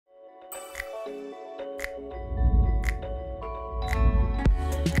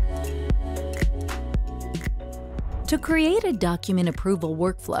To create a document approval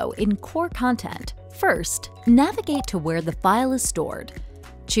workflow in Core Content, first, navigate to where the file is stored.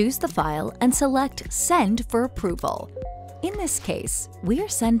 Choose the file and select Send for approval. In this case, we are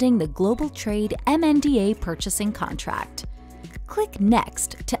sending the Global Trade MNDA purchasing contract. Click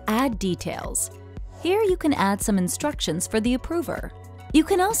Next to add details. Here you can add some instructions for the approver. You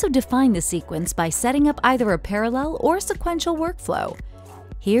can also define the sequence by setting up either a parallel or sequential workflow.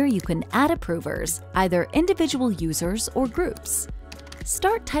 Here you can add approvers, either individual users or groups.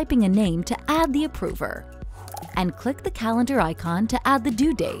 Start typing a name to add the approver, and click the calendar icon to add the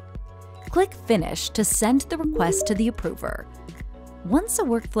due date. Click Finish to send the request to the approver. Once a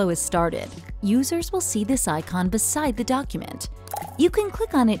workflow is started, users will see this icon beside the document. You can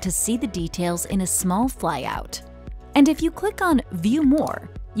click on it to see the details in a small flyout. And if you click on View More,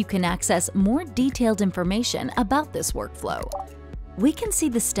 you can access more detailed information about this workflow. We can see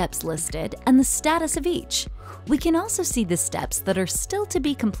the steps listed and the status of each. We can also see the steps that are still to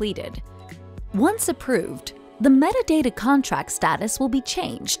be completed. Once approved, the metadata contract status will be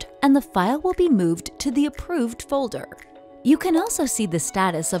changed and the file will be moved to the approved folder. You can also see the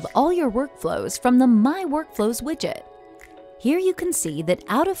status of all your workflows from the My Workflows widget. Here you can see that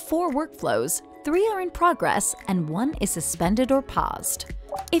out of 4 workflows, 3 are in progress and 1 is suspended or paused.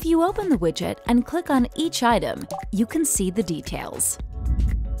 If you open the widget and click on each item, you can see the details.